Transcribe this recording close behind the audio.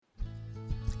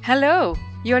Hello!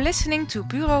 You're listening to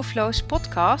Bureau Flow's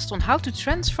podcast on how to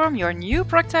transform your new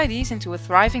product ideas into a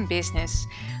thriving business.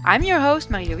 I'm your host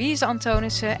Marie-Louise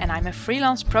Antonissen and I'm a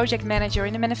freelance project manager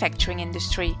in the manufacturing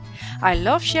industry. I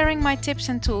love sharing my tips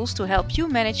and tools to help you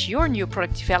manage your new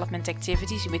product development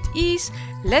activities with ease,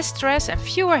 less stress and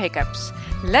fewer hiccups.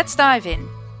 Let's dive in!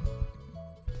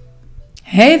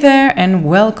 Hey there and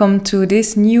welcome to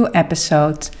this new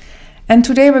episode. And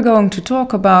today we're going to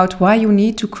talk about why you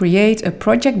need to create a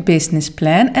project business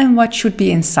plan and what should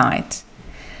be inside.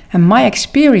 And my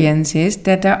experience is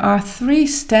that there are 3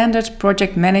 standard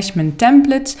project management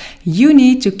templates you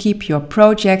need to keep your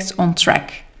projects on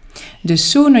track. The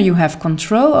sooner you have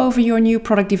control over your new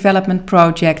product development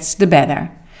projects, the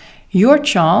better. Your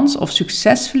chance of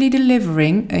successfully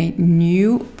delivering a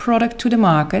new product to the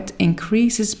market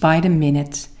increases by the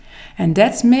minute. And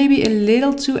that's maybe a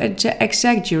little too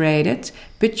exaggerated,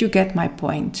 but you get my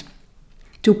point.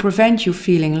 To prevent you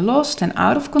feeling lost and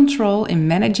out of control in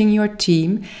managing your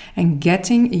team and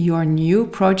getting your new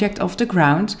project off the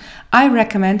ground, I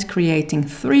recommend creating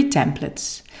 3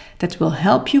 templates that will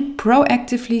help you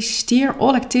proactively steer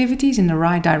all activities in the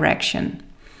right direction.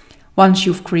 Once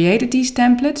you've created these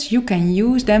templates, you can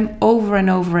use them over and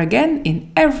over again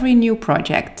in every new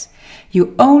project.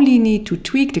 You only need to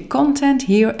tweak the content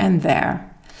here and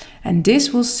there. And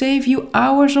this will save you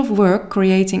hours of work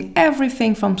creating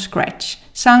everything from scratch.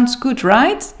 Sounds good,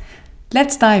 right?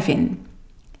 Let's dive in.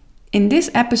 In this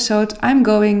episode, I'm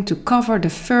going to cover the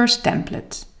first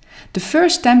template. The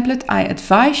first template I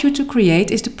advise you to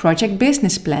create is the project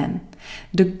business plan.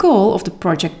 The goal of the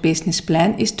project business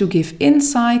plan is to give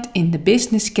insight in the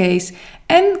business case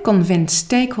and convince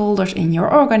stakeholders in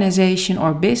your organization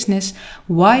or business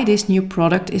why this new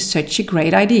product is such a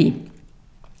great idea.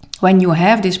 When you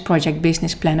have this project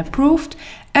business plan approved,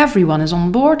 everyone is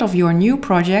on board of your new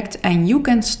project and you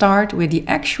can start with the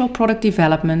actual product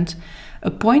development,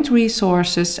 appoint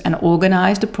resources and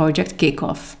organize the project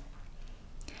kickoff.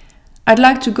 I'd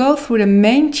like to go through the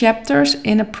main chapters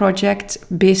in a project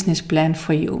business plan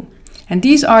for you. And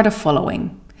these are the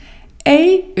following.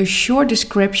 A short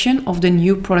description of the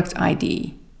new product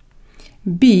idea.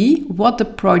 B, what the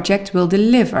project will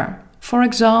deliver. For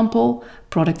example,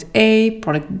 product A,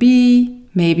 product B,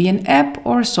 maybe an app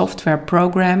or a software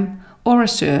program or a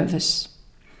service.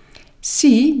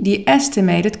 C, the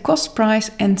estimated cost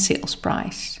price and sales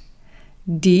price.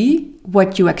 D,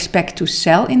 what you expect to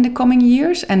sell in the coming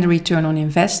years and the return on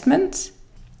investment.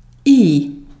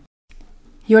 E,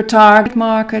 your target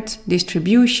market,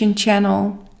 distribution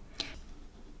channel.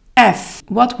 F,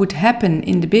 what would happen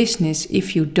in the business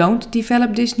if you don't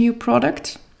develop this new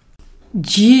product.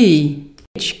 G,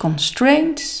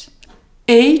 constraints.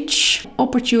 H,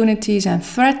 opportunities and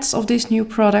threats of this new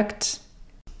product.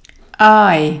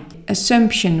 I,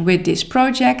 assumption with this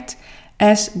project,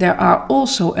 as there are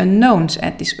also unknowns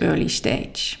at this early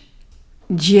stage.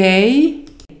 J,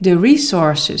 the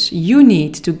resources you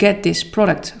need to get this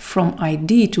product from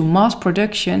idea to mass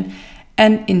production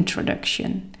and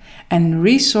introduction. And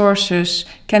resources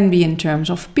can be in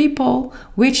terms of people,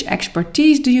 which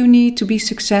expertise do you need to be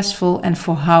successful and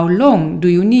for how long do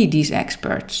you need these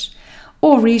experts?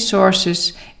 Or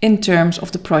resources in terms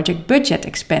of the project budget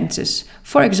expenses,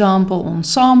 for example on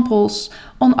samples,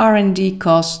 on R&D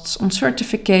costs, on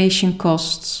certification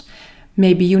costs.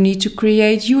 Maybe you need to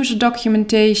create user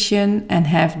documentation and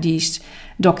have these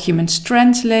documents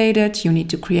translated. You need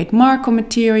to create Marco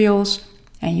materials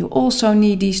and you also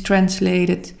need these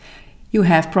translated. You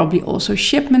have probably also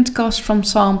shipment costs from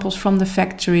samples from the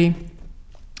factory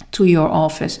to your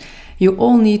office. You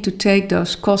all need to take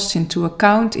those costs into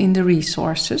account in the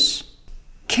resources.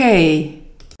 K,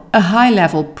 a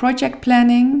high-level project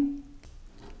planning.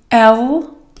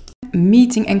 L,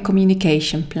 meeting and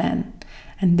communication plan.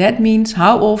 And that means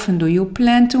how often do you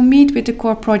plan to meet with the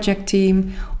core project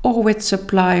team or with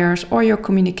suppliers or your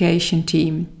communication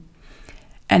team?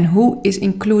 And who is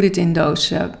included in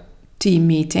those team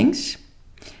meetings?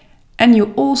 And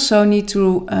you also need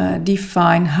to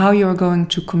define how you're going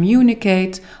to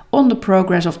communicate on the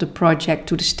progress of the project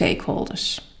to the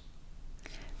stakeholders.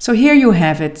 So here you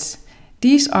have it.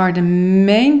 These are the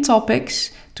main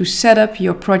topics to set up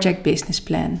your project business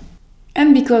plan.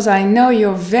 And because I know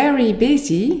you're very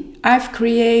busy, I've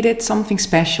created something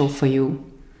special for you.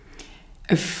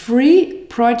 A free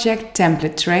project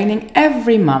template training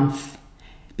every month.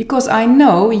 Because I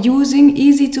know using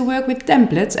easy to work with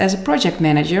templates as a project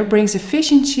manager brings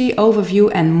efficiency, overview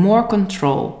and more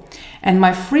control. And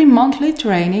my free monthly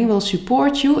training will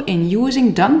support you in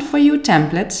using done-for-you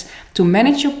templates to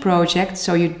manage your project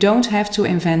so you don't have to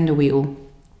invent the wheel.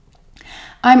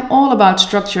 I'm all about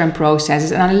structure and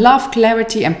processes, and I love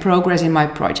clarity and progress in my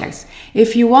projects.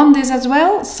 If you want this as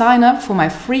well, sign up for my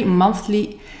free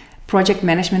monthly project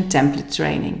management template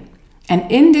training.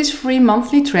 And in this free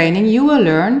monthly training, you will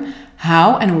learn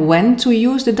how and when to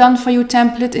use the Done For You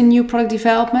template in new product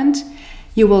development.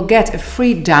 You will get a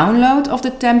free download of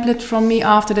the template from me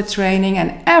after the training,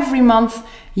 and every month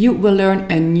you will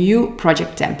learn a new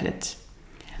project template.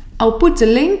 I'll put the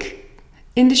link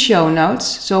in the show notes,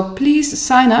 so please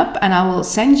sign up and I will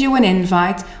send you an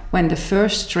invite when the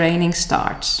first training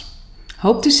starts.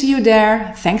 Hope to see you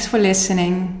there. Thanks for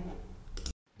listening.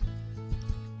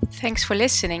 Thanks for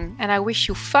listening, and I wish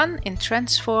you fun in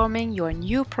transforming your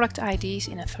new product ideas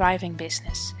in a thriving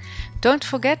business. Don't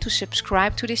forget to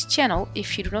subscribe to this channel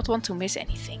if you do not want to miss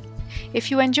anything. If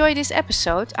you enjoyed this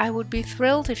episode, I would be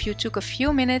thrilled if you took a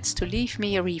few minutes to leave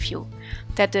me a review.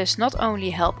 That does not only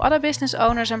help other business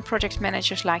owners and project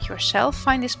managers like yourself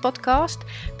find this podcast,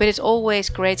 but it's always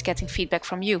great getting feedback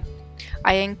from you.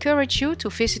 I encourage you to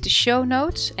visit the show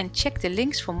notes and check the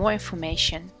links for more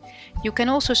information. You can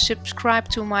also subscribe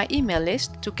to my email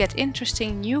list to get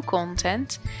interesting new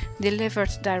content delivered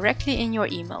directly in your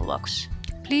email box.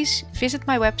 Please visit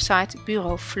my website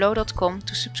bureauflow.com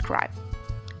to subscribe.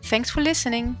 Thanks for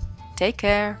listening. Take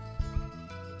care.